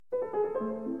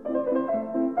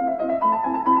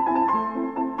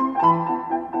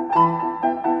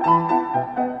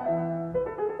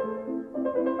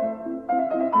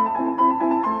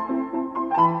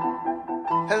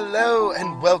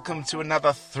welcome to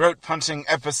another throat-punching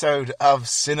episode of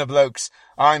Cineblokes.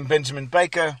 I'm Benjamin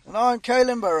Baker. And I'm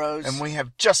Caelan Burrows. And we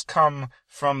have just come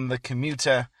from The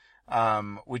Commuter,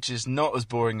 which is not as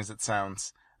boring as it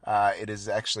sounds. It is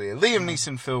actually a Liam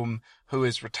Neeson film who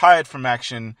is retired from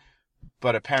action,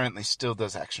 but apparently still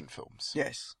does action films.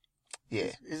 Yes.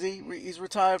 Yeah. Is he? He's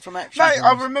retired from action No, films?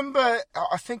 I remember,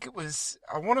 I think it was,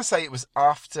 I want to say it was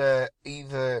after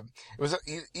either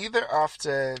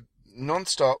after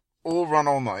Non-Stop or Run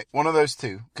All Night, one of those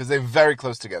two, because they were very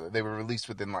close together. They were released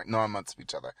within like 9 months of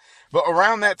each other. But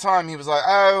around that time, he was like,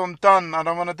 oh, I'm done. I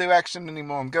don't want to do action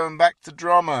anymore. I'm going back to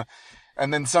drama.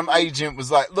 And then some agent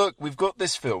was like, look, we've got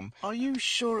this film. Are you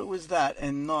sure it was that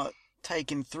and not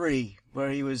Taken 3, where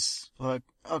he was like,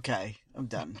 okay, I'm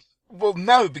done? Well,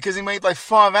 no, because he made like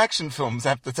 5 action films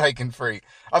after Taken 3.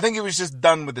 I think he was just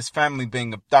done with his family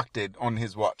being abducted on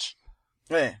his watch.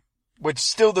 Yeah. Which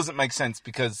still doesn't make sense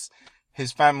because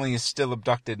his family is still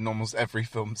abducted in almost every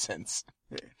film since.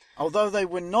 Yeah. Although they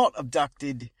were not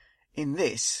abducted in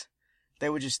this, they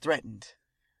were just threatened.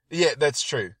 Yeah, that's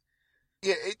true.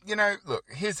 Yeah, look,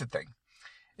 here's the thing.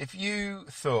 If you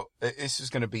thought that this was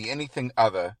going to be anything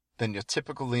other than your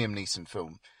typical Liam Neeson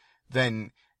film,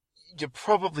 then you're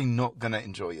probably not going to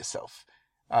enjoy yourself.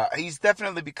 He's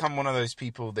definitely become one of those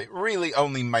people that really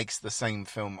only makes the same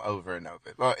film over and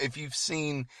over. Like, if you've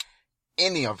seen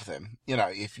any of them,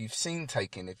 if you've seen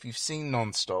Taken, if you've seen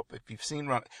Non-Stop, if you've seen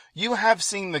Run, you have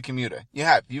seen The Commuter.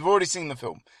 You've already seen the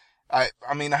film. I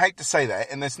mean, I hate to say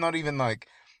that, and it's not even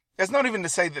to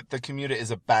say that The Commuter is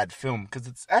a bad film, because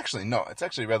it's actually not. It's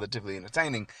actually relatively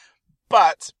entertaining.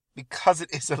 But because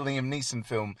it is a Liam Neeson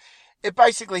film, it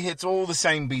basically hits all the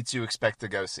same beats you expect to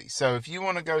go see. So if you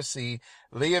want to go see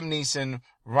Liam Neeson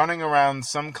running around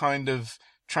some kind of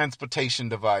transportation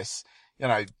device,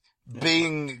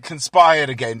 being conspired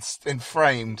against and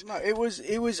framed. No, it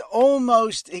was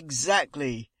almost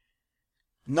exactly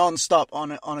Non-Stop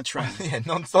on a train. Yeah,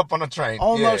 Non-Stop on a train.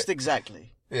 Almost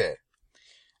exactly. Yeah.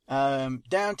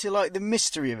 Down to like the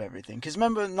mystery of everything. Because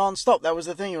remember, Non-Stop, that was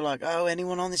the thing. You're like, oh,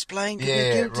 anyone on this plane could be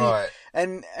guilty. Right.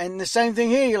 And the same thing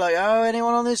here. You're like, oh,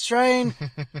 anyone on this train.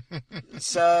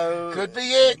 So could be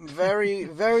it. Very,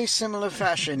 very similar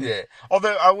fashion. Yeah.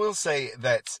 Although I will say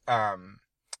that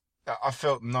I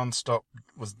felt Non-Stop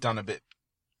was done a bit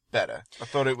better. I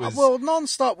thought it was... Well,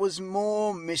 Non-Stop was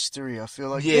more mystery, I feel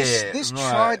like. Yeah, this right.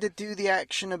 tried to do the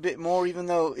action a bit more, even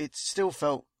though it still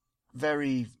felt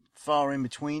very far in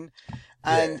between.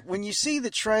 And when you see the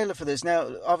trailer for this, now,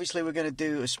 obviously we're going to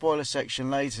do a spoiler section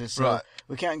later, so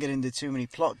we can't get into too many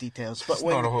plot details. But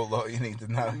not a whole lot you need to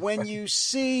know. When you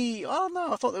see... Oh,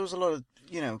 no, I thought there was a lot of,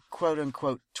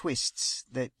 quote-unquote twists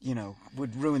that,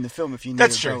 would ruin the film if you knew.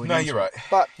 That's true. No, you're right.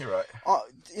 But you're right.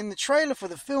 In the trailer for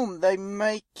the film, they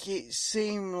make it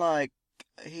seem like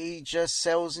he just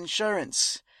sells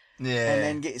insurance. Yeah. And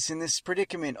then gets in this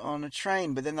predicament on a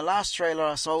train. But then the last trailer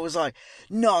I saw was like,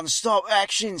 non-stop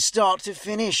action, start to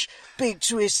finish, big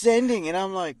twist ending. And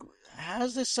I'm like,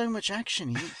 how's there so much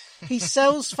action? He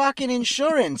sells fucking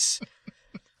insurance.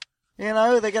 They're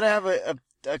going to have a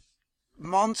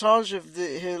montage of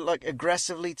him like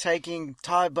aggressively taking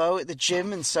Tae Bo at the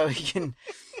gym, and so he can,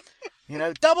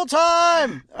 double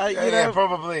time.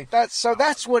 Probably.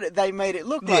 That's what they made it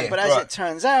look like. But as it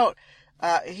turns out,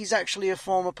 he's actually a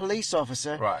former police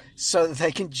officer, right? So that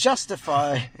they can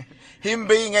justify him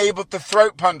being able to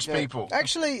throat punch people.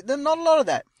 Actually, there's not a lot of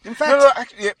that. In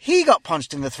fact, he got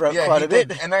punched in the throat quite a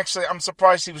bit. And actually, I'm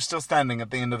surprised he was still standing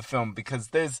at the end of the film, because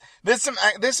there's some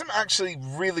actually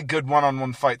really good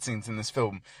one-on-one fight scenes in this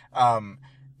film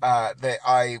that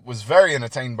I was very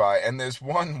entertained by. And there's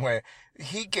one where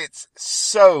he gets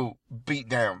so beat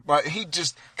down. Like, he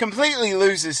just completely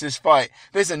loses his fight.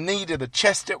 There's a knee to the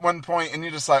chest at one point, and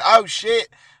you're just like, oh shit,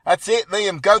 that's it,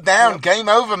 Liam, go down, game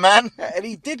over, man. And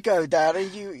he did go down,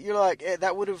 and you're like,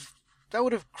 that would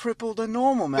have crippled a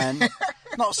normal man,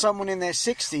 not someone in their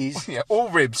 60s. Yeah, all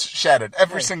ribs shattered,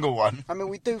 every single one. I mean,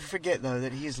 we do forget, though,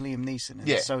 that he is Liam Neeson,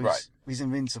 and he's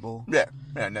invincible. Yeah,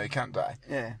 no, he can't die.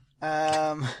 Yeah.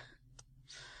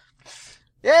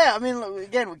 Yeah, I mean, look,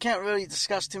 again, we can't really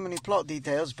discuss too many plot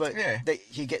details, but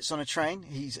he gets on a train,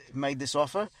 he's made this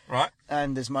offer, right?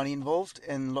 And there's money involved,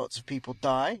 and lots of people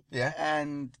die. Yeah.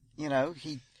 And,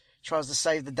 he tries to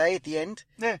save the day at the end.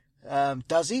 Yeah.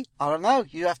 Does he? I don't know.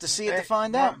 You have to see it to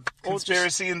find out.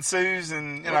 Conspiracy ensues,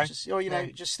 and,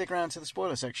 just stick around to the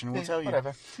spoiler section and we'll tell you.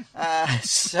 Whatever.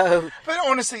 But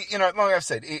honestly, like I've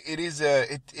said, it is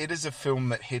a film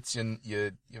that hits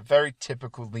your very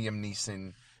typical Liam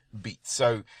Neeson beat.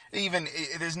 So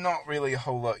there's not really a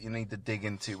whole lot you need to dig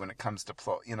into when it comes to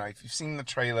plot. If you've seen the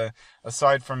trailer,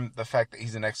 aside from the fact that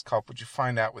he's an ex-cop, which you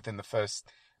find out within the first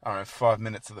I don't know, 5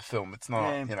 minutes of the film. It's not,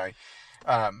 Yeah. you know.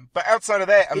 But outside of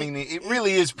that, I mean, it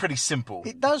really is pretty simple.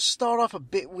 It does start off a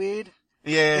bit weird.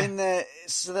 Yeah.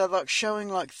 So they're like showing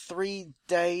like 3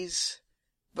 days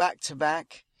back to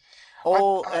back,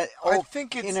 all I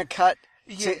think it's in a cut,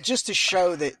 yeah. just to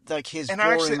show that like his And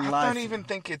boring I life. don't even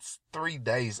think it's 3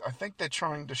 days. I think they're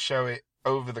trying to show it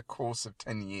over the course of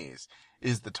 10 years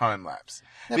is the time lapse.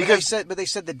 No, because but they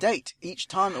said the date each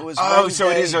time it was. oh, Wednesday. so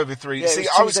it is over 3. Yeah, See, it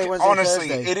I was was Tuesday, Wednesday, honestly,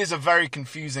 Thursday. it is a very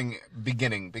confusing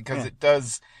beginning because Yeah. it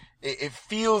does. It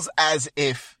feels as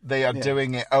if they are Yeah.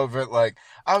 doing it over like,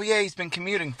 oh yeah, he's been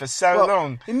commuting for so Well,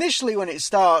 long. Initially, when it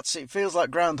starts, it feels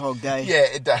like Groundhog Day. Yeah,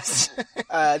 it does.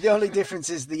 The only difference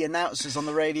is the announcers on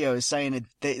the radio is saying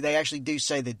they actually do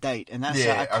say the date, and that's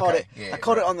Yeah, I caught okay. it. Yeah, I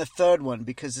caught it right. on the third one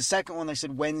because the second one they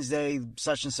said Wednesday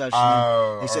such and such,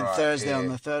 Oh, and then they said alright, Thursday yeah. on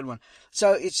the third one.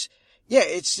 So it's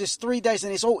just 3 days,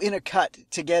 and it's all intercut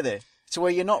together, to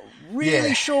where you're not really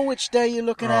Yeah. sure which day you're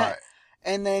looking Right. at.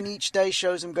 And then each day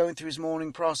shows him going through his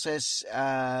morning process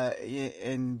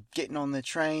and getting on the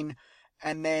train,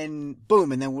 and then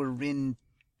boom, and then we're in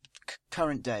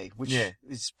current day, which Yeah.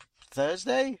 is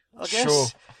Thursday, I guess. Sure.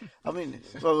 I mean,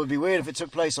 well, it would be weird if it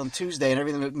took place on Tuesday and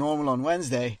everything looked normal on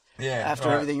Wednesday Yeah, after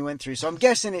right. everything you went through. So I'm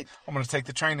guessing it. I'm going to take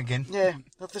the train again. Yeah,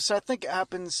 so I think it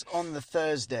happens on the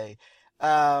Thursday.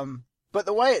 But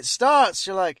the way it starts,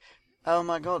 you're like, oh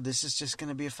my god, this is just going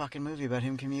to be a fucking movie about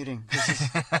him commuting. This is,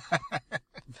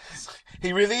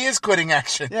 He really is quitting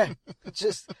action. yeah,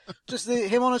 just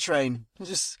him on a train,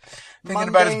 just Thinking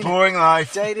about his mundane, boring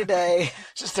life. day to day.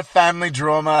 Just a family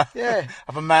drama. Yeah.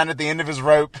 Of a man at the end of his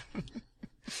rope.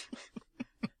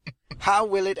 How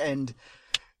will it end?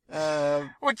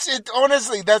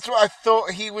 Honestly, that's what I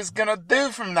thought he was gonna do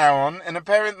from now on, and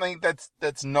apparently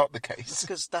that's not the case.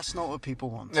 Because that's not what people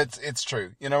want. It's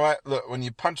true. You know what? Look, when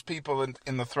you punch people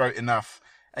in the throat enough,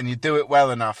 and you do it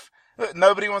well enough, look,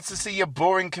 nobody wants to see your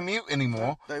boring commute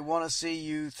anymore. They want to see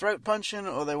you throat punching,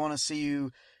 or they want to see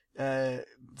you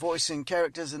voicing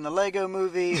characters in the Lego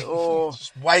movie, or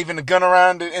Just waving a gun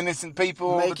around to innocent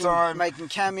people all the time. making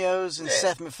cameos in Yeah.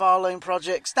 Seth MacFarlane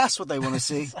projects. That's what they want to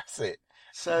see. That's it.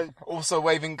 So, Also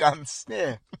waving guns.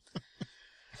 yeah.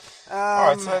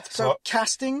 Alright, so that's so plot.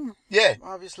 casting, Yeah.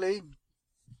 obviously,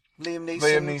 Liam Neeson,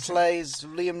 Liam Neeson. plays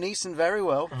Liam Neeson very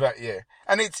well. Right, yeah.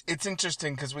 And it's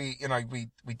interesting because we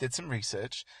did some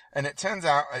research, and it turns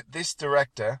out that this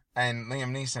director and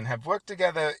Liam Neeson have worked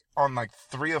together on like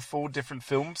 3 or 4 different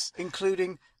films.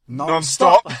 Including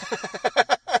Non-stop.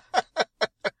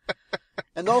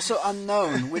 And also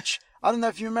Unknown, which I don't know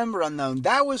if you remember Unknown.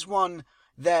 That was one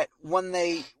that when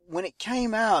it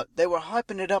came out, they were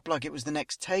hyping it up like it was the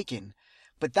next Taken,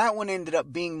 but that one ended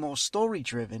up being more story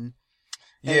driven.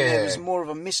 And Yeah. it was more of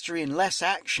a mystery and less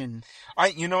action.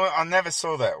 You know what? I never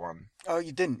saw that one. Oh,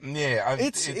 you didn't? Yeah.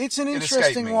 It's an it escaped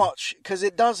interesting me. watch because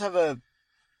it does have a.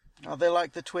 Oh, they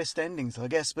like the twist endings, I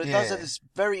guess, but it does Yeah. have this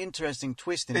very interesting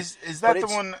twist in it. Is that But the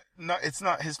it's- one? No, it's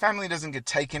not. His family doesn't get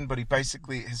taken, but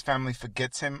his family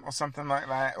forgets him or something like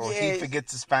that, or Yeah, he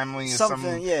forgets his family or something,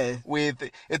 something. yeah.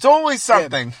 Weird. It's always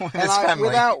something with And his family.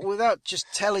 without just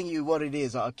telling you what it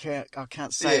is, I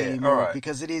can't say Yeah, anymore alright.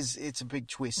 because it's a big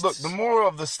twist. Look, the moral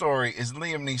of the story is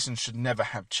Liam Neeson should never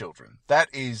have children. That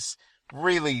is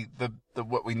really the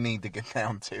what we need to get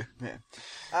down to.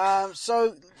 Yeah.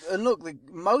 So and look,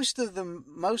 most of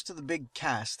the big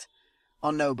cast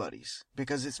are nobodies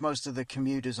because it's most of the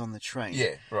commuters on the train.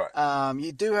 Yeah, right.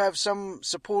 You do have some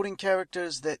supporting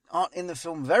characters that aren't in the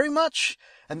film very much,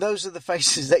 and those are the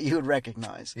faces that you would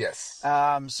recognize. Yes.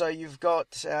 So you've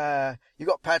got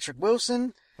Patrick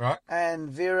Wilson Right.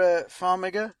 and Vera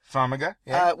Farmiga. Farmiga.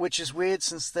 Yeah. Which is weird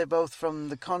since they're both from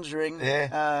The Conjuring.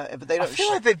 Yeah. But they I don't. feel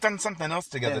like they've done something else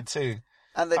together Yeah. too.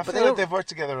 and I but feel they like don't. they've worked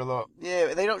together a lot.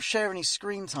 Yeah, they don't share any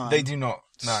screen time. They do not.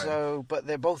 No. So, but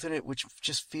they're both in it, which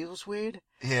just feels weird.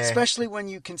 Yeah. Especially when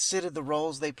you consider the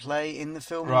roles they play in the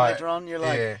film Right. later on. You're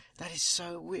like, Yeah. that is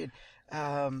so weird.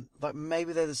 Like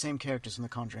maybe they're the same characters in The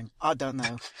Conjuring. I don't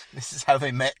know. This is how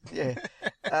they met. Yeah.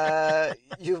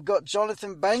 You've got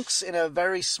Jonathan Banks in a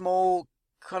very small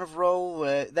kind of role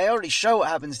where they already show what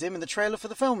happens to him in the trailer for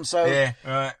the film. So Yeah.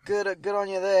 Right. good on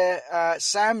you there.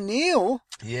 Sam Neill,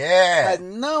 Yeah. had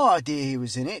no idea he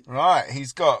was in it. Right.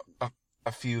 He's got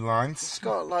a few lines. It's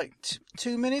got like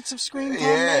 2 minutes of screen time,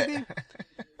 Yeah. maybe.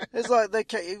 It's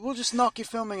like we'll just knock your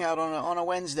filming out on a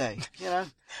Wednesday, you know.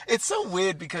 It's so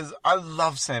weird because I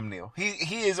love Sam Neill.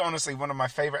 He is honestly one of my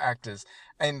favorite actors.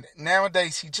 And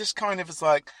nowadays he just kind of is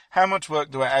like, how much work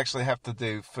do I actually have to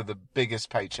do for the biggest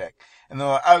paycheck? And they're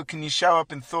like, oh, can you show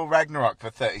up in Thor Ragnarok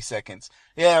for 30 seconds?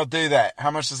 Yeah, I'll do that.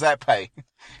 How much does that pay?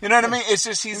 You know what I mean? It's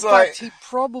just, he's in like... fact, he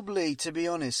probably, to be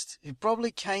honest, he probably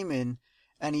came in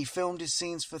and he filmed his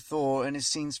scenes for Thor and his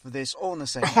scenes for this all on the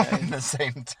same day. On the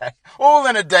same day. All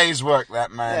in a day's work,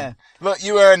 that man. Yeah. Look,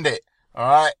 you earned it. All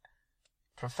right,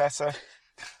 Professor?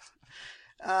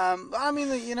 I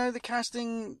mean, you know, the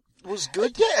casting was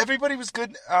good. Yeah, everybody was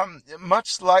good.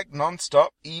 Much like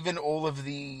Non-Stop, even all of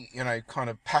the, you know, kind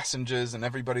of passengers and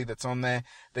everybody that's on there,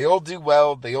 they all do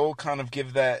well. They all kind of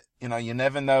give that, you know, you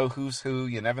never know who's who.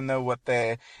 You never know what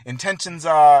their intentions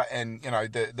are. And, you know,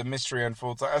 the mystery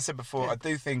unfolds. Like I said before, I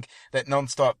do think that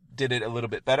Non-Stop did it a little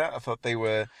bit better. I thought they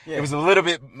were, it was a little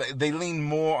bit, they leaned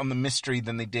more on the mystery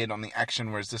than they did on the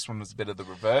action, whereas this one was a bit of the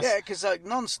reverse. Yeah, because like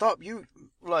Non-Stop, you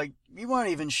weren't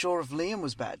even sure if Liam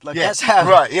was bad. Like, yeah, that's how.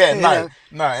 Right, yeah,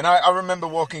 no. And I remember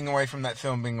walking away from that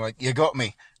film being like, you got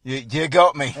me. You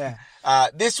got me. Yeah.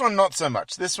 This one, not so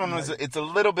much. This one it's a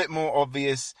little bit more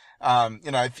obvious.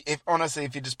 You know, if honestly,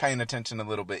 if you're just paying attention a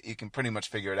little bit, you can pretty much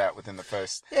figure it out within the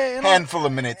first handful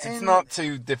of minutes. It's not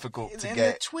too difficult to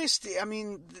get. The twist, I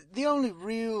mean, the only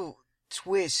real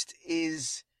twist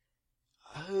is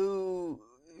who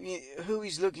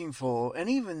he's looking for. And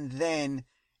even then,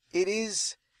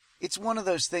 it's one of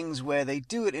those things where they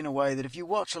do it in a way that if you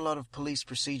watch a lot of police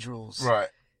procedurals, right,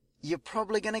 you're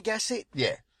probably going to guess it.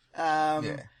 Yeah.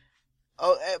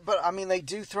 Oh, but I mean, they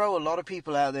do throw a lot of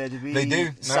people out there to be They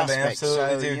do. suspects, No, they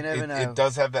absolutely so do. You never know. It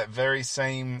does have that very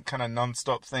same kind of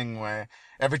non-stop thing where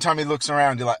every time he looks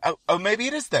around, you're like, oh, maybe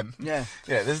it is them. Yeah.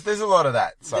 Yeah, there's a lot of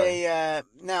that. So.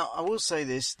 Now, I will say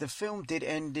this. The film did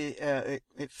end,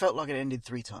 it felt like it ended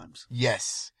 3 times.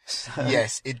 Yes.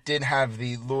 Yes, it did have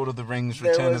the Lord of the Rings,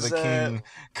 Return of the King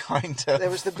kind of...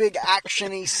 There was the big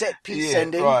action-y set-piece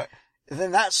ending. Right.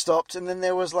 Then that stopped, and then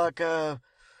there was like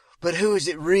but who is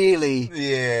it really?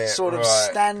 Yeah, sort of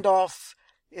standoff,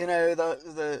 you know,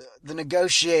 the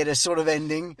negotiator sort of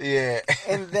ending. Yeah.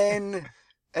 And then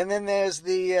there's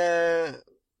the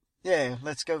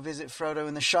let's go visit Frodo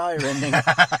in the Shire ending.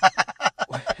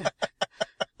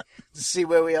 To see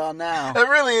where we are now. It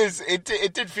really is. It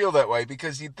did feel that way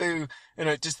because you do, you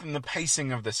know, just in the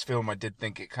pacing of this film, I did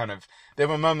think it kind of, there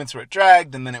were moments where it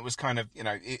dragged and then it was kind of, you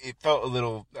know, it felt a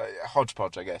little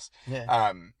hodgepodge, I guess.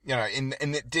 Yeah. You know,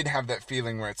 and it did have that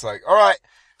feeling where it's like, all right,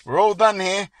 we're all done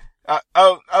here.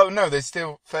 Oh no, there's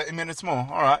still 30 minutes more.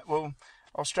 All right, well,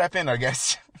 I'll strap in, I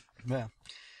guess. Yeah.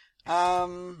 Yeah,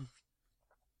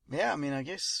 I mean, I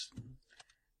guess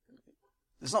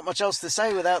there's not much else to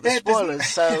say without the spoilers,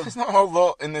 so... There's not a whole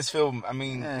lot in this film. I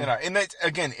mean, you know, and that,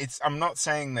 again, I'm not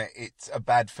saying that it's a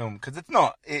bad film, because it's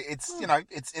not. It's, you know,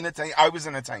 it's entertaining. I was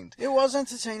entertained. It was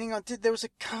entertaining. There was a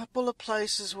couple of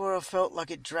places where I felt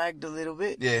like it dragged a little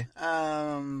bit. Yeah.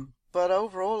 But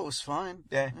overall, it was fine.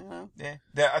 Yeah. You know? Yeah.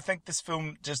 I think this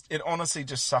film it honestly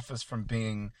just suffers from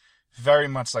being very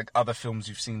much like other films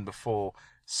you've seen before,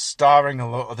 starring a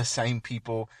lot of the same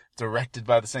people, directed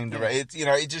by the same director. It's, you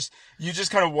know, you just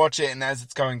kind of watch it, and as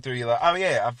it's going through, you're like, oh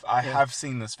yeah, I have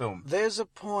seen this film. There's a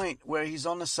point where he's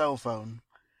on a cell phone,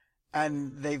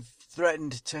 and they've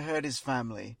threatened to hurt his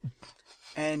family,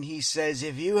 and he says,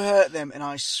 "If you hurt them," and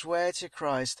I swear to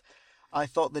Christ, I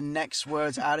thought the next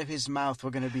words out of his mouth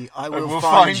were going to be, "I will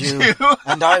find you,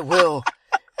 and I will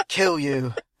kill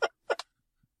you."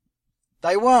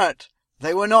 They weren't.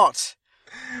 They were not.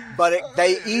 But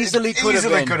they easily could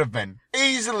have been.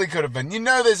 Easily could have been. You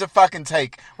know there's a fucking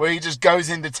take where he just goes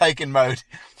into taken mode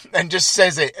and just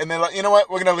says it. And they're like, you know what?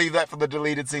 We're going to leave that for the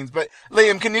deleted scenes. But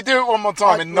Liam, can you do it one more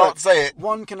time and not say it?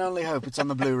 One can only hope it's on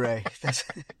the Blu-ray.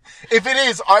 If it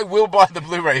is, I will buy the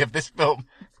Blu-ray of this film.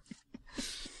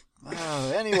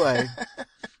 Oh, anyway.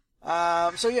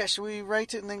 So yeah, should we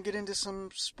rate it and then get into some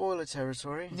spoiler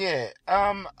territory? Yeah.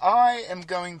 I am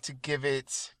going to give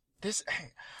it...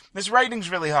 This rating's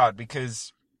really hard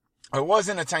because I was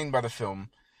entertained by the film,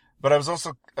 but I was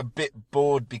also a bit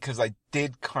bored because I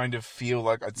did kind of feel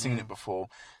like I'd seen it before.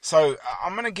 So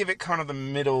I'm going to give it kind of the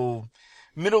middle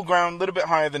ground, a little bit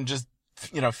higher than just,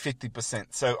 you know,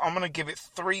 50%. So I'm going to give it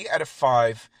 3 out of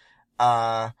 5.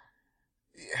 I'm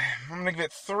going to give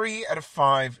it 3 out of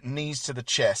 5 knees to the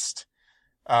chest.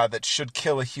 That should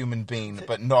kill a human being,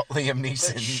 but not Liam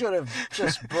Neeson. That should have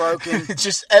just broken.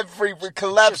 Just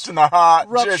collapsed in the heart.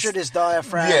 Ruptured his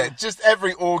diaphragm. Yeah, just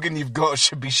every organ you've got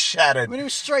should be shattered. I mean, it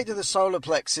was straight to the solar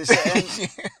plexus.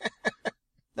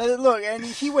 And Look, and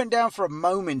he went down for a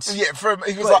moment. Yeah,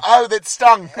 he was like, oh, that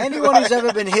stung. Anyone who's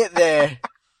ever been hit there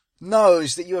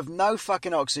knows that you have no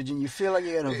fucking oxygen. You feel like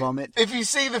you're going to vomit. If you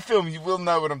see the film, you will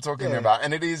know what I'm talking about.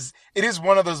 And it is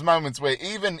one of those moments where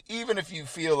even if you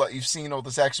feel like you've seen all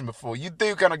this action before, you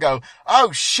do kind of go,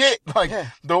 oh shit. Like,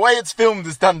 the way it's filmed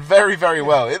is done very, very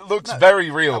well. It looks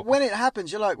very real. When it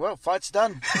happens, you're like, well, fight's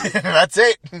done. That's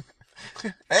it.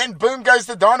 And boom goes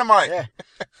the dynamite. Yeah.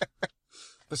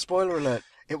 The spoiler alert.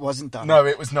 It wasn't done. No,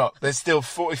 it was not. There's still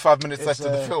 45 minutes left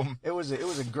of the film. It was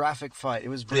a graphic fight. It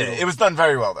was brutal. Yeah, it was done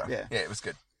very well though. Yeah, it was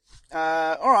good.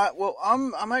 All right. Well,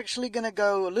 I'm actually going to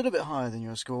go a little bit higher than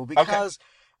your score because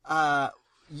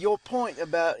your point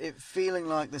about it feeling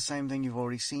like the same thing you've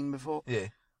already seen before. Yeah.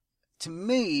 To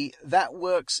me, that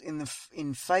works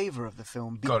in favor of the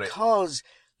film because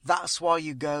that's why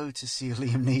you go to see a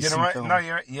Liam Neeson film. No,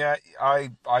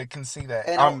 I can see that.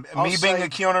 And being a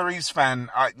Keanu Reeves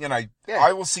fan,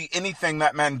 I will see anything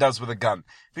that man does with a gun.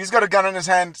 If he's got a gun in his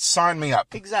hand, sign me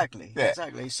up. Exactly. Yeah.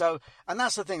 Exactly. So, and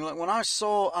that's the thing. Like when I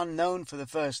saw Unknown for the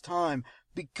first time,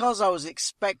 because I was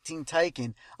expecting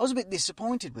Taken, I was a bit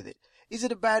disappointed with it. Is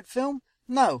it a bad film?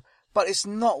 No, but it's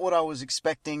not what I was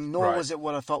expecting, nor was it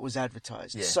what I thought was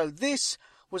advertised. Yeah. So this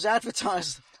was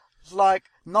advertised like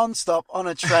non-stop on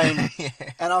a train,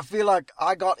 and I feel like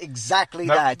I got exactly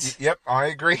that. Yep, I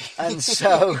agree. And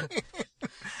so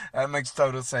that makes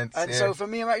total sense. And so for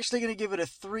me, I'm actually going to give it a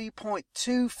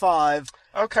 3.25.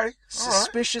 Okay,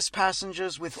 suspicious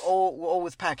passengers with all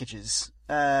with packages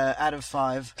out of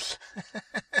 5.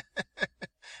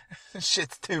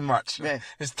 Shit's too much. Yeah,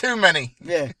 it's too many.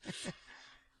 Yeah.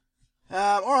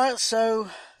 All right, so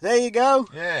there you go.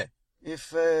 Yeah.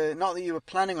 If not that you were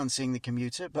planning on seeing The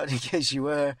Commuter, but in case you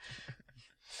were.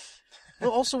 Well,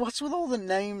 also, what's with all the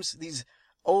names, these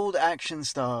old action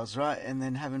stars, right? And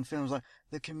then having films like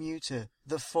The Commuter,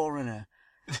 The Foreigner.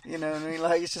 You know what I mean?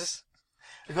 Like, it's just...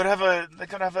 They gotta have a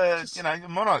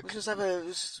monarch.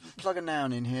 Just plug a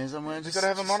noun in here somewhere. They gotta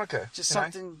have a moniker. Just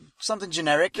something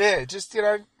generic. Yeah, just,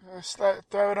 throw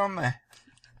it on there.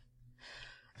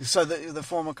 So the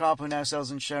former cop who now sells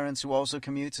insurance, who also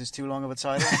commutes, is too long of a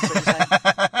title.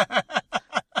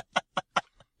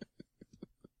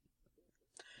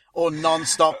 Or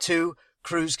Non-Stop 2,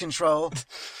 Cruise Control.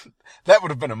 That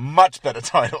would have been a much better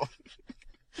title.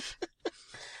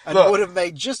 And it would have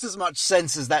made just as much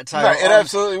sense as that title. No, it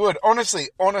absolutely would. Honestly,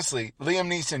 Liam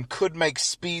Neeson could make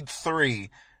Speed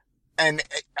 3, and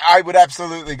I would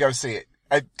absolutely go see it.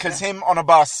 Because him on a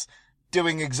bus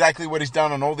doing exactly what he's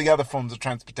done on all the other forms of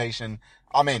transportation,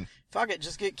 I'm in. Fuck it,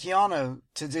 just get Keanu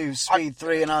to do Speed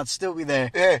 3 and I'd still be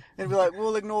there. Yeah. And be like,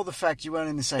 we'll ignore the fact you weren't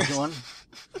in the second one.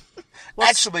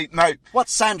 Actually, no.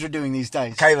 What's Sandra doing these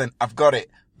days? Kaylin, I've got it.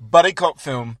 Buddy cop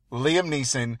film, Liam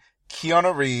Neeson,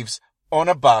 Keanu Reeves, on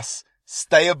a bus,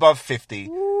 stay above 50.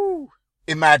 Woo.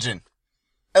 Imagine.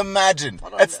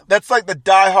 That's like the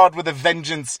Die Hard with a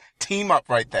Vengeance team up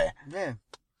right there. Yeah.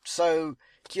 So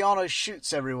Keanu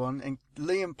shoots everyone and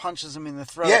Liam punches them in the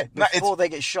throat before they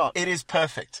get shot. It is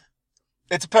perfect.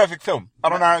 It's a perfect film. I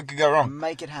don't know how it could go wrong.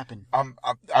 Make it happen.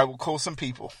 I will call some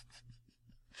people.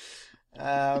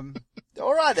 All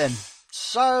right then.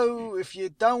 So if you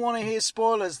don't want to hear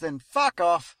spoilers, then fuck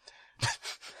off.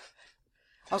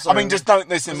 I mean, just don't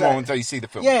listen more until you see the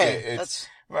film. Yeah, it's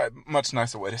a much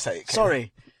nicer way to say it.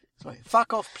 Sorry.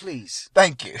 Fuck off, please.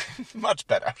 Thank you. Much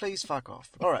better. Please fuck off.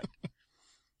 All right.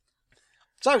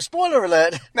 So, spoiler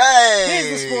alert. Hey!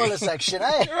 Here's the spoiler section,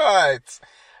 eh? Right.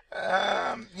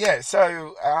 Yeah.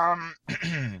 So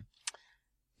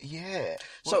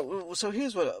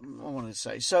here's what I wanted to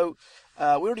say. So, we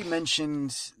already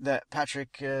mentioned that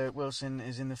Patrick Wilson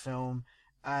is in the film,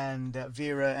 and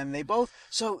Vera, and they both...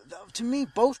 So, to me,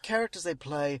 both characters they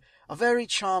play are very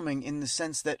charming in the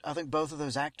sense that I think both of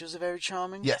those actors are very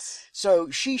charming. Yes. So,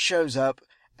 she shows up,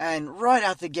 and right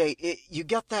out the gate, you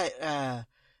got that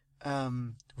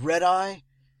Red Eye,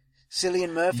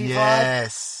 Cillian Murphy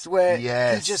vibe. Where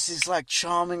he just is like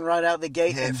charming right out the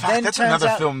gate. Yeah, and then that's another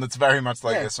film that's very much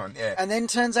like this one. Yeah. And then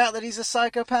turns out that he's a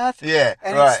psychopath. Yeah.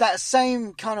 And it's that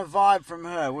same kind of vibe from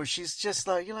her where she's just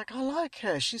like, you're like, I like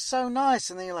her. She's so nice.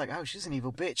 And then you're like, oh, she's an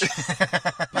evil bitch.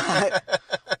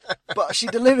 But she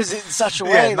delivers it in such a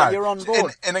way that you're on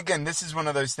board. And again, this is one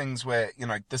of those things where,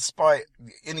 despite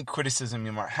any criticism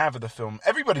you might have of the film,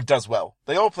 everybody does well.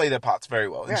 They all play their parts very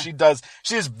well. And she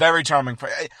is very charming.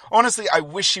 Honestly, I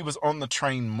wish she was on the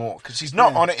train more because she's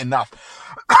not on it enough.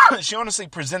 She honestly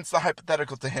presents the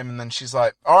hypothetical to him and then she's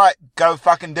like, all right, go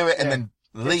fucking do it. And then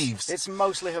leaves. It's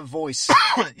mostly her voice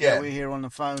that we hear on the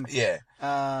phone. Yeah.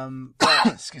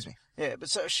 Excuse me. Yeah, but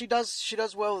so she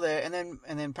does well there, and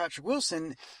then Patrick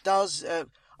Wilson does.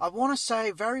 I want to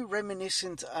say very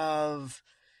reminiscent of,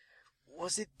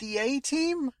 was it the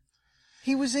A-Team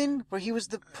he was in, where he was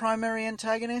the primary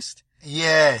antagonist?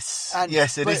 Yes.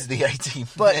 Yes, it is the A-Team.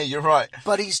 But, yeah, you're right.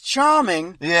 But he's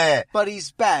charming. Yeah. But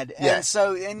he's bad. Yeah. And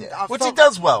so, which he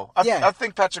does well. I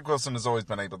think Patrick Wilson has always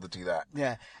been able to do that.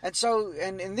 Yeah. And so,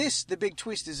 and in this, the big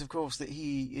twist is, of course, that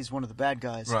he is one of the bad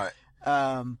guys. Right.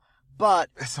 But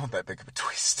it's not that big of a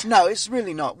twist. No, it's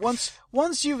really not.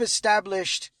 Once you've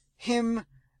established him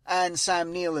and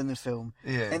Sam Neill in the film,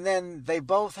 and then they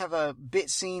both have a bit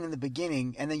scene in the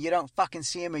beginning, and then you don't fucking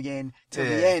see him again till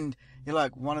the end. You're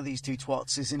like, one of these two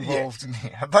twats is involved.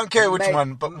 Yeah. I don't care which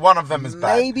one, but one of them is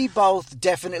bad. Maybe both,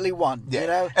 definitely one. Yeah. You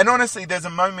know? And honestly, there's a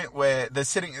moment where they're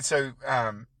sitting. So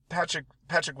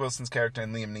Patrick Wilson's character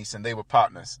and Liam Neeson, they were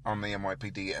partners on the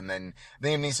NYPD, and then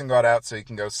Liam Neeson got out so he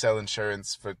can go sell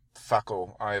insurance for fuck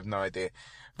all. I have no idea.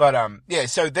 But,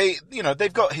 so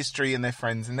they've got history and they're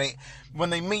friends, and when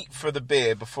they meet for the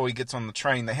beer before he gets on the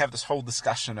train, they have this whole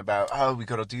discussion about, we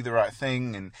gotta do the right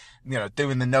thing, and,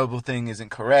 doing the noble thing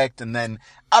isn't correct, and then,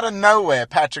 out of nowhere,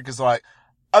 Patrick is like,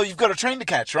 oh, you've got a train to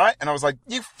catch, right? And I was like,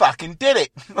 you fucking did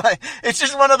it. Like, it's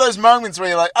just one of those moments where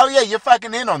you're like, oh yeah, you're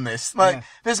fucking in on this. Like,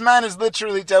 this man is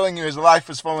literally telling you his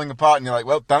life is falling apart, and you're like,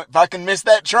 well, don't fucking miss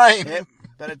that train. Yep,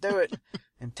 better do it.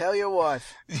 And tell your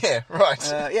wife. Yeah,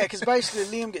 right. Because basically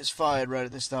Liam gets fired right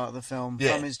at the start of the film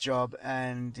from his job,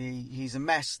 and he's a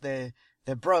mess. They're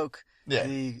broke. Yeah.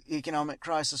 The economic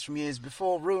crisis from years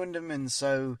before ruined him, and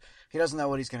so he doesn't know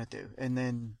what he's going to do. And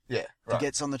then he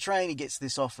gets on the train, he gets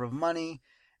this offer of money,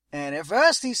 and at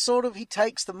first he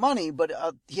takes the money, but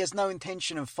he has no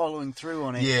intention of following through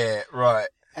on it. Yeah, right.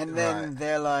 And then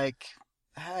they're like,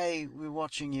 hey, we're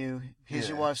watching you. Here's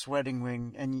your wife's wedding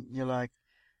ring. And you're like,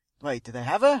 wait, do they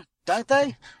have her? Don't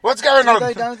they? What's going on?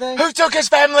 Don't they? Who took his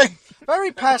family?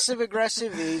 Very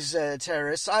passive-aggressive, these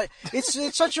terrorists.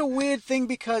 It's such a weird thing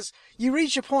because you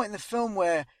reach a point in the film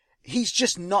where he's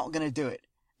just not going to do it.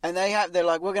 And they're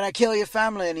like, we're going to kill your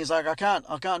family. And he's like, I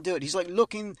can't do it. He's like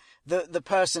looking the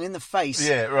person in the face.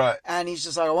 Yeah, right. And he's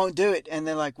just like, I won't do it. And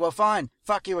they're like, well, fine.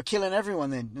 Fuck you, we're killing everyone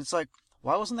then. And it's like,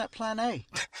 why wasn't that plan A?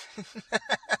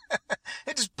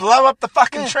 It just blow up the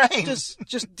fucking train.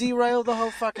 Just derail the whole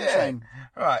fucking train.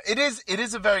 Right. It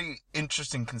is a very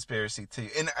interesting conspiracy too.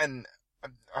 And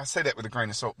I say that with a grain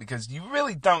of salt because you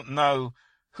really don't know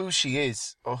who she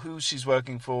is or who she's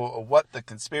working for or what the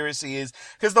conspiracy is.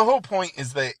 Because the whole point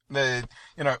is that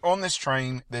on this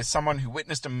train, there's someone who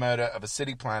witnessed a murder of a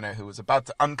city planner who was about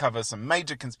to uncover some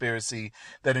major conspiracy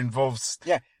that involves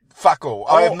fuck all.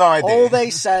 I have no idea. All they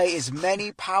say is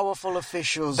many powerful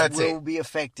officials will be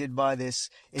affected by this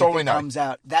if it comes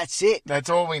out. That's it. That's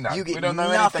all we know. We don't know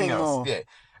nothing anything else. more. Yeah.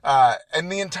 And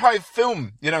the entire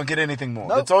film, you don't get anything more.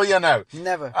 Nope. That's all you know.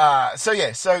 Never. So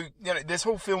this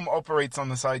whole film operates on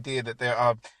this idea that there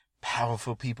are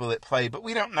powerful people at play, but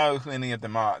we don't know who any of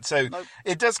them are. So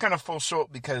it does kind of fall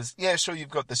short because, sure, you've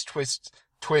got this twist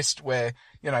where,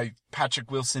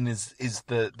 Patrick Wilson is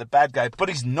the bad guy, but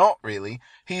he's not really.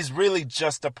 He's really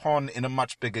just a pawn in a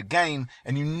much bigger game,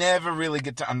 and you never really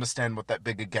get to understand what that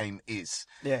bigger game is.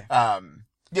 Yeah.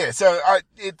 So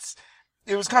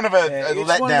it was kind of a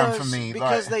letdown for me.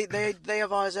 Because they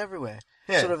have eyes everywhere,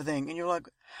 sort of a thing. And you're like,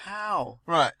 how?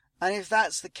 Right. And if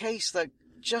that's the case, like,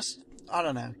 I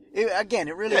don't know.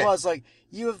 It really was like,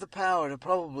 you have the power to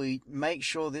probably make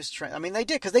sure this train... I mean, they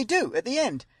did, because they do, at the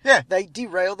end. Yeah. They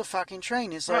derail the fucking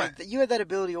train. It's like, you have that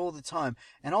ability all the time.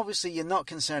 And obviously, you're not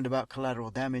concerned about collateral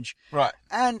damage. Right.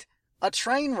 And a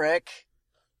train wreck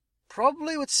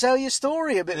probably would sell your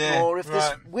story a bit more if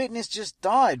this witness just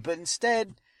died. But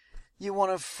instead... You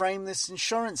want to frame this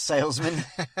insurance salesman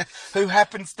who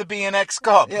happens to be an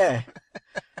ex-cop. Yeah.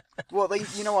 Well,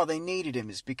 you know why they needed him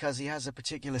is because he has a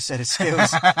particular set of skills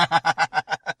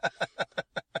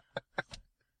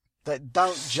that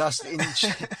don't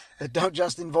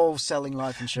just involve selling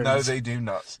life insurance. No, they do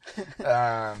not.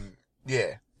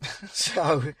 Yeah.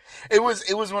 So it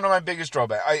was one of my biggest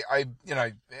drawbacks. I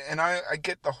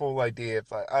get the whole idea of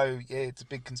like, oh yeah, it's a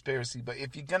big conspiracy, but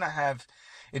if you're gonna have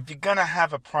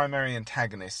a primary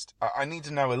antagonist, I need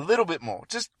to know a little bit more,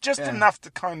 just enough to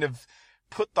kind of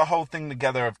put the whole thing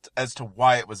together as to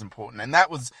why it was important. And I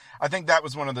think that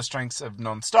was one of the strengths of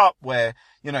Non-Stop, where,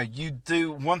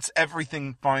 once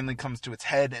everything finally comes to its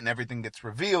head and everything gets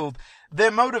revealed,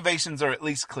 their motivations are at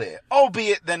least clear,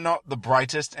 albeit they're not the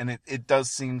brightest, and it does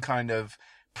seem kind of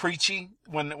preachy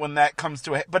when that comes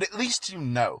to it, but at least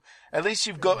at least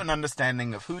you've got an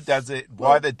understanding of who does it,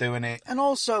 why they're doing it. And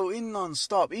also in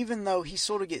Non-Stop, even though he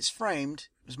sort of gets framed,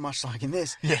 as much like in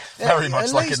this. Yeah, very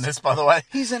much like in this, by the way.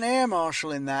 He's an air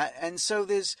marshal in that, and so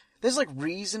there's like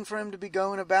reason for him to be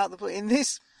going about the place. In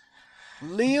this,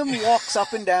 Liam walks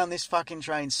up and down this fucking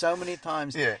train so many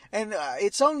times. Yeah. And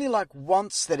it's only like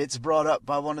once that it's brought up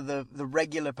by one of the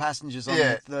regular passengers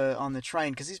on the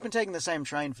train, because he's been taking the same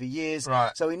train for years.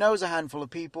 Right. So he knows a handful of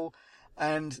people.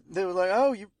 And they were like,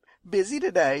 "Oh, you busy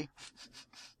today?"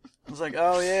 I was like,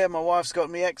 "Oh yeah, my wife's got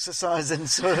me exercising."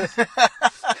 Sort of.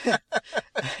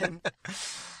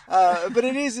 But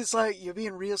it's like, you're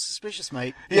being real suspicious,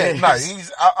 mate. Yeah,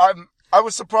 no, I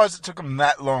was surprised it took him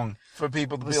that long for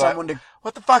people to be like,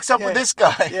 what the fuck's up with this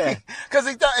guy? Yeah. Because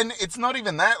and it's not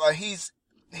even that, like, he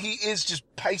is just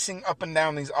pacing up and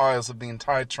down these aisles of the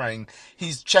entire train.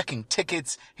 He's checking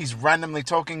tickets. He's randomly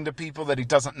talking to people that he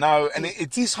doesn't know. And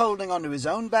he's holding onto his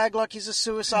own bag like he's a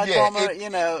suicide bomber.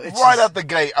 It's right out the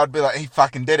gate, I'd be like, he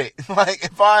fucking did it. Like,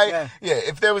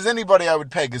 if there was anybody I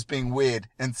would peg as being weird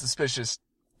and suspicious,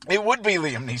 it would be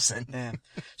Liam Neeson. Yeah.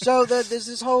 So there's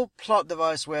this whole plot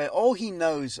device where all he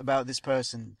knows about this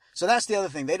person. So that's the other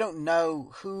thing. They don't know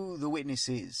who the witness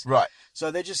is. Right. So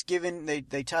they're just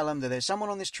they tell him that there's someone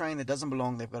on this train that doesn't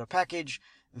belong. They've got a package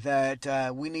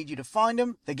that we need you to find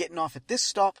them. They're getting off at this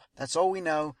stop. That's all we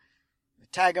know.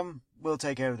 Tag them. We'll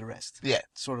take care of the rest. Yeah.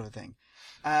 Sort of a thing.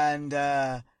 And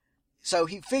so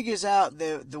he figures out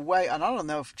the way, and I don't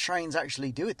know if trains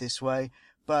actually do it this way,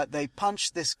 but they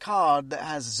punch this card that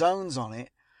has zones on it,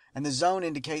 and the zone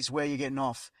indicates where you're getting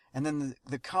off, and then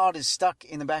the card is stuck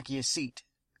in the back of your seat.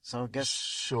 So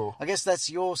I guess that's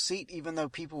your seat, even though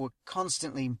people were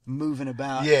constantly moving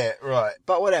about. Yeah, right.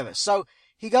 But whatever. So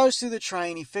he goes through the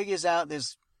train, he figures out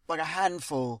there's like a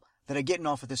handful that are getting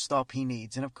off at the stop he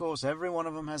needs, and of course every one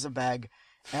of them has a bag.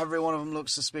 Every one of them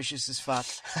looks suspicious as fuck.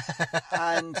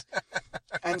 And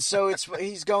so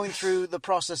he's going through the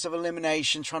process of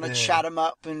elimination, trying to chat him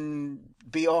up and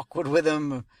be awkward with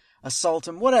him, assault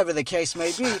him, whatever the case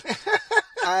may be.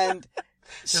 And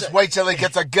just wait till he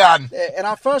gets a gun. And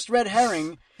our first red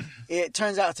herring, it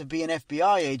turns out to be an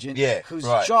FBI agent whose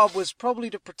job was probably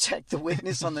to protect the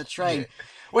witness on the train. Yeah.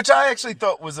 Which I actually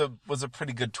thought was a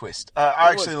pretty good twist.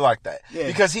 I actually liked that. Yeah.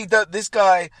 Because this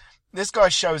guy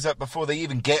shows up before they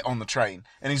even get on the train,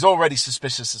 and he's already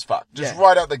suspicious as fuck. Just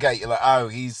right out the gate, you're like, oh,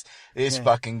 he's this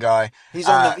fucking guy. He's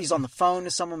on the phone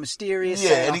to someone mysterious.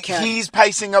 Yeah, and he's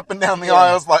pacing up and down the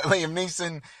aisles like Liam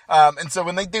Neeson. And so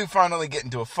when they do finally get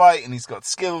into a fight, and he's got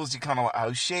skills, you're kind of like,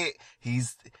 oh shit,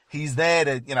 he's there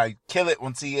to, kill it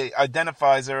once he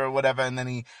identifies her or whatever, and then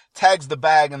he tags the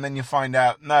bag, and then you find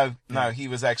out, no, he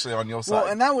was actually on your side. Well,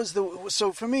 and that was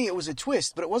so for me, it was a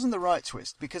twist, but it wasn't the right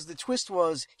twist, because the twist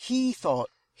was he thought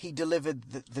he delivered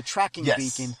the tracking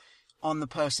beacon on the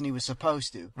person he was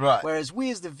supposed to. Right. Whereas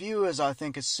we as the viewers, I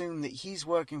think, assume that he's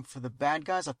working for the bad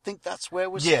guys. I think that's where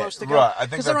we're supposed to go. Right. I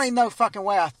think because there ain't no fucking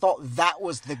way I thought that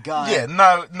was the guy. Yeah,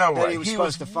 no way. He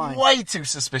was to find. Way too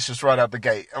suspicious right out the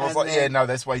gate. I was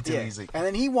that's way too easy. And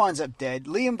then he winds up dead.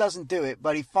 Liam doesn't do it,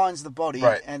 but he finds the body,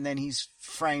 and then he's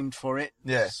framed for it,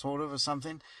 sort of, or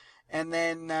something. And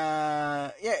then,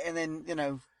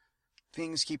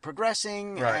 things keep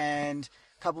progressing, and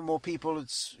a couple more people,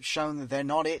 it's shown that they're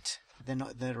not it.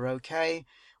 They're okay.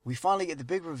 We finally get the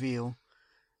big reveal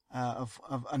of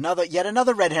yet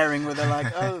another red herring where they're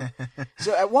like, oh.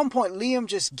 So at one point, Liam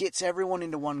just gets everyone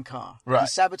into one car. Right. He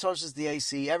sabotages the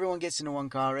AC. Everyone gets into one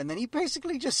car, and then he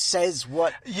basically just says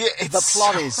what the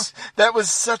plot is. That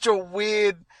was such a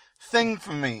weird thing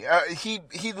for me. He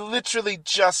literally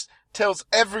just tells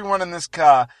everyone in this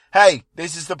car, hey,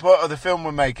 this is the plot of the film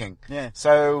we're making. Yeah.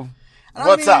 So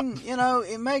what's up?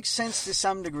 It makes sense to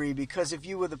some degree, because if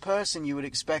you were the person, you would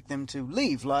expect them to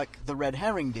leave like the red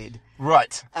herring did.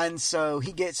 Right. And so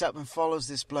he gets up and follows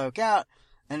this bloke out,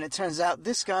 and it turns out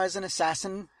this guy's an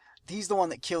assassin. He's the one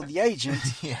that killed the agent.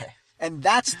 Yeah. And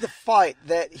that's the fight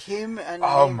that him and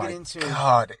Liam get into. Oh my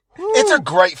God. Woo. It's a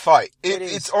great fight.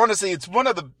 It's honestly, it's one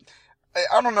of the,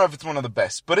 I don't know if it's one of the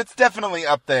best, but it's definitely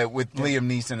up there with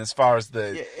Liam Neeson as far as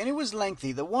the... Yeah, and it was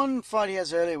lengthy. The one fight he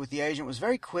has earlier with the agent was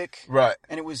very quick. Right.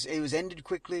 And it was ended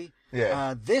quickly.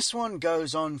 Yeah. This one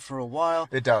goes on for a while.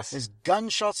 It does. There's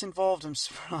gunshots involved. I'm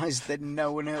surprised that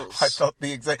no one else... I thought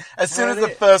the exact... As soon as the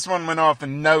first one went off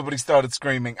and nobody started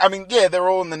screaming. I mean, yeah, they're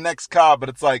all in the next car, but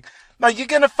it's like, no, you're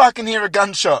gonna fucking hear a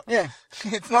gunshot. Yeah.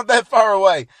 It's not that far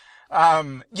away.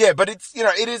 But it's,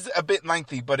 it is a bit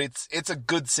lengthy, but it's a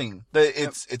good scene.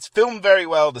 It's filmed very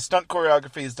well. The stunt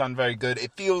choreography is done very good.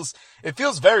 It feels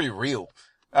very real.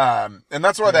 And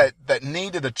that's why that knee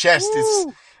to the chest is,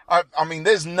 I mean,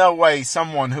 there's no way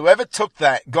whoever took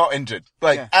that got injured.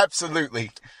 Absolutely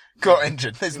got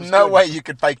injured. There's no way you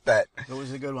could fake that. It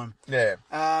was a good one. Yeah.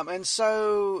 And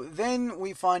so then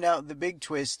we find out the big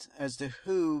twist as to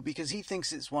who, because he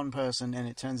thinks it's one person and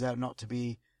it turns out not to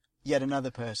be yet another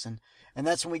person. And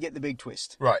that's when we get the big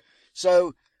twist. Right.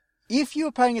 So, if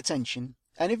you're paying attention,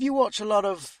 and if you watch a lot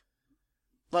of,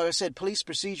 like I said, police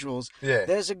procedurals, Yeah.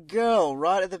 there's a girl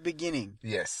right at the beginning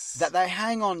Yes. that they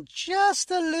hang on just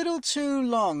a little too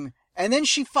long, and then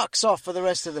she fucks off for the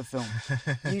rest of the film.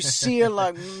 You see her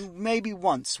like maybe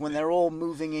once when they're all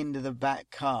moving into the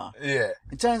back car. Yeah.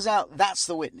 It turns out that's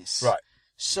the witness. Right.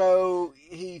 So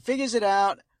he figures it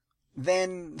out.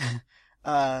 Then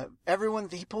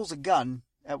he pulls a gun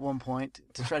at one point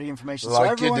to try to get information. So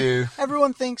Like you do.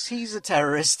 Everyone thinks he's a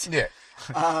terrorist. Yeah.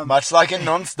 Much like in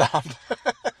Non-Stop.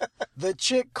 The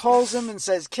chick calls him and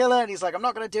says, kill her. And he's like, I'm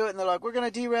not going to do it. And they're like, we're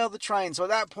going to derail the train. So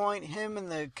at that point, him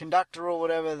and the conductor or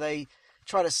whatever, they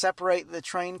try to separate the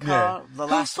train car. The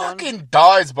last Who one. fucking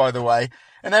dies, by the way.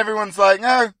 And everyone's like,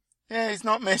 no, yeah, he's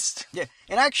not missed. Yeah.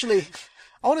 And actually,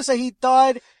 I want to say he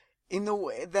died in the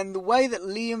way that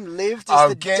Liam lived is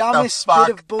the Get dumbest the fuck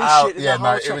bit of bullshit out. in Yeah, the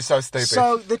whole no, train. it was so stupid.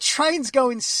 So the train's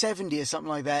going 70 or something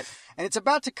like that. And it's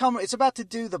about to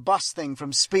do the bus thing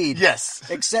from Speed. Yes.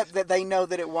 Except that they know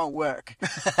that it won't work.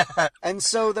 And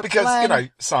so the Because, plan...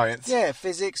 science. Yeah,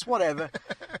 physics, whatever.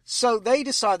 So they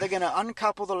decide they're going to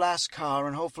uncouple the last car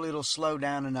and hopefully it'll slow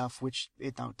down enough, which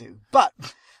it don't do. But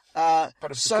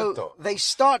it's so a good thought. they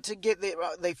start to get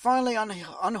they finally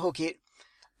unhook it,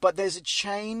 but there's a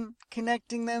chain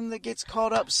connecting them that gets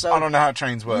caught up. So I don't know how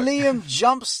trains work. Liam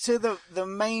jumps to the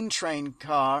main train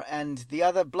car, and the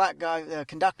other black guy,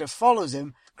 conductor, follows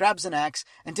him, grabs an axe,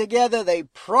 and together they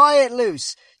pry it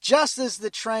loose just as the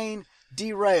train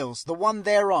derails, the one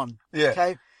they're on. Yeah.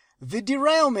 Okay? The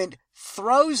derailment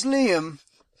throws Liam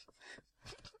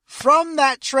from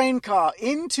that train car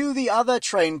into the other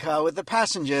train car with the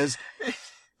passengers,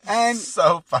 and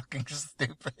So fucking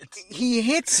stupid. he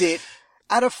hits it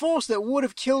at a force that would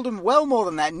have killed him well more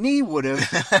than that knee would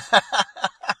have.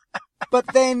 But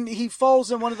then he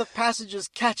falls and one of the passengers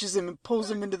catches him and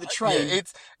pulls him into the train. Yeah,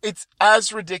 it's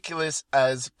as ridiculous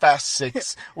as Fast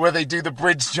 6, where they do the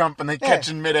bridge jump and they catch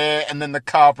in midair and then the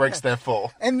car breaks their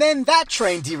fall. And then that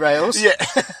train derails. Yeah.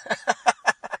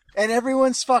 And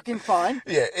everyone's fucking fine.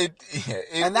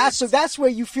 And that's where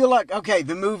you feel like, okay,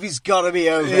 the movie's gotta be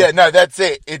over. Yeah, no, that's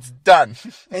it. It's done.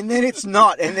 And then it's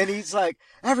not. And then he's like,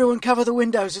 everyone cover the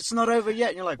windows. It's not over yet.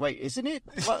 And you're like, wait, isn't it?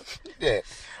 What? Yeah.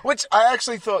 Which I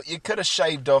actually thought you could have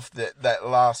shaved off that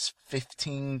last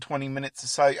 15, 20 minutes or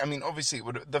so. I mean, obviously,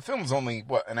 the film's only,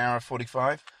 an hour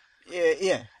 45?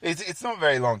 Yeah. It's not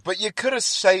very long. But you could have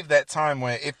saved that time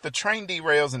where if the train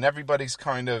derails and everybody's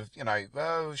kind of,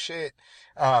 oh, shit.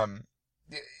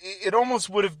 It almost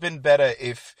would have been better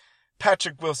if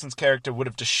Patrick Wilson's character would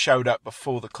have just showed up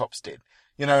before the cops did.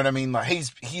 You know what I mean? Like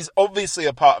he's obviously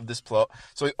a part of this plot,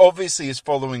 so he obviously is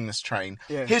following this train.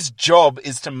 Yeah. His job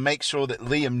is to make sure that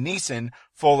Liam Neeson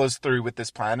follows through with this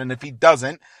plan, and if he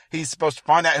doesn't, he's supposed to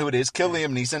find out who it is, kill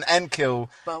Liam Neeson, and kill...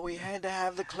 But we had to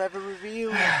have the clever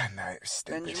reveal. No, it was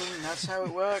stupid. Benjamin, that's how it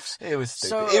works. It was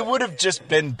stupid. So, it would have just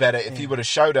been better if he would have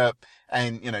showed up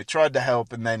and, tried to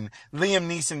help, and then Liam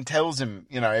Neeson tells him,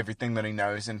 everything that he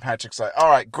knows, and Patrick's like,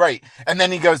 all right, great. And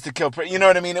then he goes to kill... You know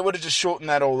what I mean? It would have just shortened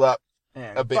that all up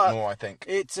a bit more, I think.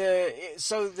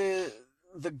 So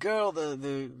the girl,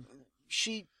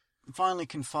 she finally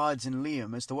confides in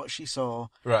Liam as to what she saw.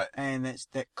 Right. And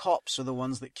that cops are the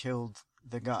ones that killed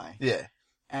the guy. Yeah.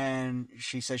 And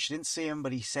she says she didn't see him,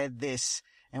 but he said this.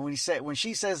 And when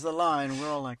she says the line, we're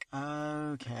all like,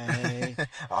 okay.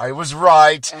 I was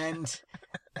right. And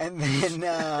then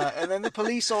the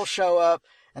police all show up,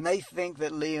 and they think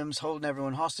that Liam's holding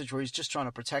everyone hostage, or he's just trying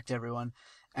to protect everyone.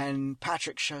 And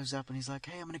Patrick shows up, and he's like,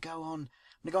 "Hey, I'm gonna go on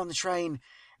the train."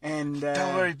 And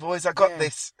don't worry, boys, I got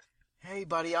this. Hey,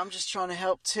 buddy, I'm just trying to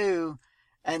help too.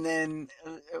 And then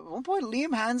at one point,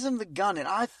 Liam hands him the gun, and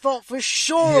I thought for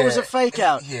sure it was a fake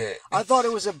out. Yeah. I thought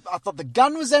the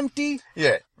gun was empty.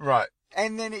 Yeah, right.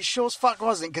 And then it sure as fuck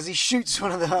wasn't, because he shoots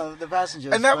one of the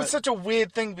passengers. And that was such a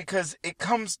weird thing, because it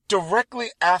comes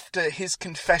directly after his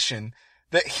confession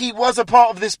that he was a part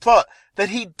of this plot, that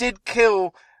he did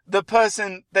kill the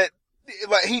person that,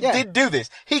 he did do this.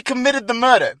 He committed the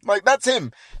murder. That's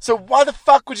him. So why the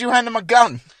fuck would you hand him a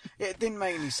gun? It didn't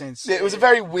make any sense. Yeah, it was a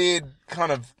very weird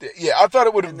kind of, I thought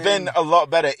it would have been a lot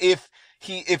better if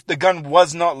the gun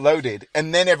was not loaded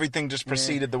and then everything just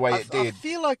proceeded the way it did. I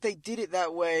feel like they did it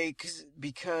that way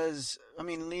because,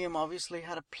 Liam obviously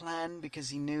had a plan, because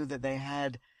he knew that they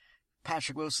had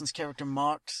Patrick Wilson's character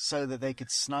marked so that they could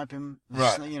snipe him.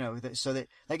 Right. So that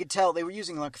they could tell they were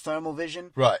using thermal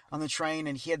vision on the train,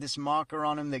 and he had this marker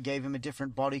on him that gave him a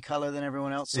different body color than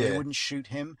everyone else, so they wouldn't shoot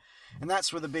him. And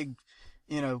that's where the big,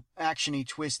 action-y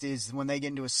twist is. When they get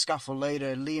into a scuffle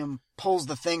later, Liam pulls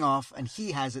the thing off and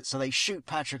he has it, so they shoot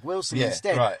Patrick Wilson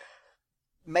instead. Right.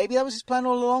 maybe that was his plan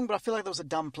all along, but I feel like that was a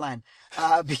dumb plan.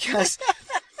 Because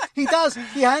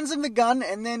he hands him the gun,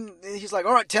 and then he's like,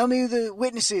 all right, tell me who the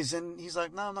witness is. And he's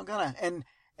like, no, I'm not gonna. And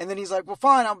then he's like, well,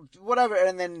 fine, whatever.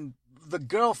 And then the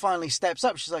girl finally steps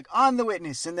up. She's like, I'm the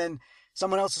witness. And then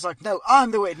someone else is like, no,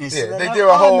 I'm the witness. Yeah, and then, they no, do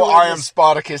a I'm whole the I am witness.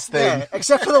 Spartacus thing. Yeah,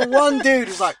 except for the one dude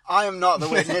who's like, I am not the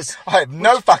witness. I have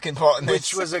no fucking part in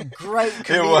this. Which was a great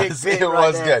comedic bit It right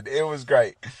was there. good. It was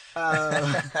great.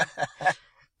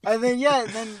 And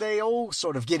then they all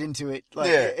sort of get into it. Like,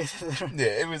 Yeah.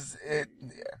 Yeah, it was.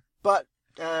 But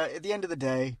at the end of the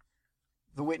day,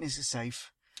 the witness is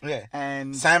safe. Yeah.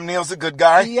 And Sam Neill's a good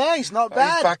guy. yeah, he's not He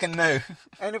bad. fucking knew.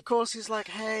 And of course, he's like,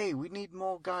 hey, we need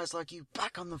more guys like you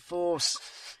back on the force.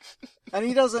 And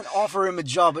he doesn't offer him a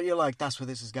job, but you're like, that's where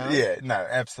this is going. Yeah, no,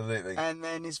 absolutely. And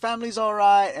then his family's all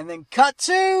right. And then cut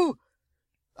to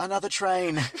another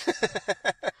train.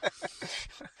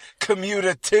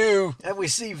 Commuter 2. And we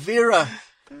see Vera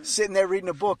sitting there reading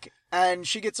a book. And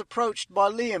she gets approached by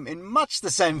Liam in much the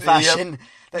same fashion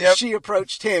that she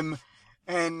approached him.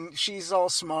 And she's all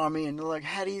smarmy and like,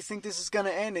 how do you think this is going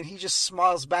to end? And he just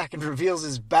smiles back and reveals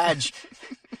his badge.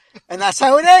 And that's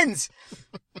how it ends.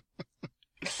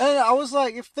 And I was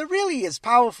like, if they're really as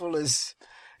powerful as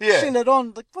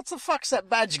Philedon, like, what the fuck's that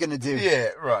badge going to do? Yeah,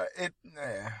 right.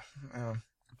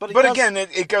 But does- again,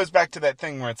 it goes back to that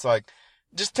thing where it's like,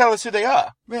 just tell us who they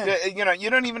are. Yeah. You know, you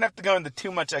don't even have to go into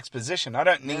too much exposition. I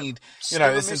don't need, Just give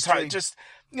a this entire,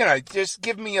 mystery. just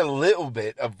give me a little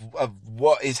bit of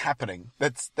what is happening.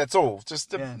 That's all.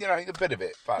 Just, a bit of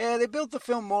it. But Yeah, they built the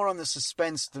film more on the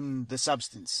suspense than the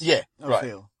substance. Yeah, I right.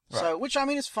 feel. Right. So, which I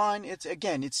mean is fine. It's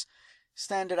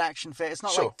standard action fare. It's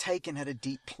not Sure. like Taken had a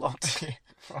deep plot.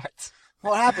 right.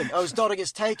 What happened? Oh, his daughter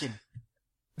gets taken.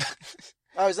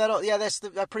 Oh, is that all? Yeah, that's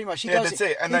pretty much. That's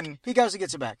it. And then he goes and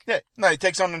gets it back. Yeah. No, he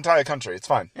takes on an entire country. It's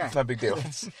fine. Yeah. It's no big deal.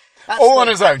 That's All on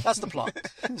his own. That's the plot.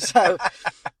 So,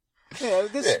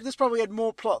 this probably had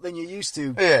more plot than you're used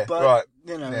to. Yeah, but, right.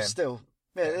 Yeah. Still.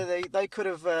 Yeah, they could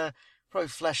have probably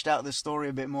fleshed out the story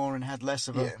a bit more and had less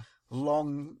of a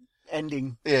long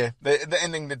ending. Yeah, the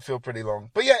ending did feel pretty long.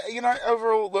 But yeah,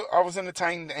 overall, look, I was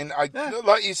entertained, and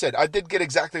like you said, I did get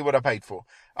exactly what I paid for.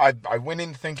 I went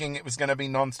in thinking it was going to be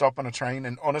non-stop on a train,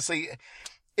 and honestly,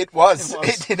 it was.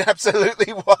 It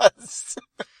absolutely was.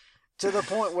 To the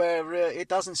point where it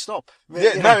doesn't stop.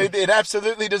 It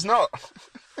absolutely does not.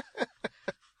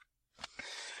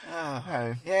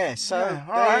 Yeah, so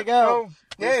All you go.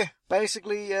 Well,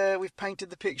 Basically, we've painted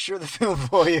the picture of the film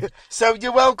for you. So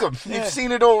you're welcome. Yeah. You've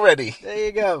seen it already. There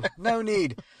you go. No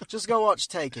need. Just go watch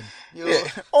Taken.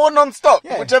 Or non-stop,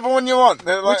 Yeah. whichever one you want.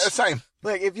 They're like the same.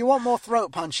 Look, if you want more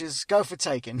throat punches, go for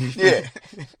Taken. Yeah.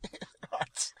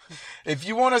 Right. If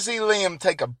you want to see Liam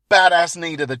take a badass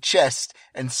knee to the chest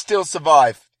and still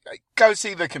survive, go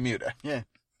see The Commuter. Yeah.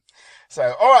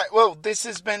 So, alright, well, this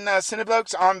has been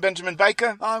Cineblokes. I'm Benjamin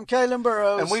Baker. I'm Caelan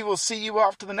Burrows. And we will see you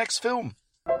after the next film.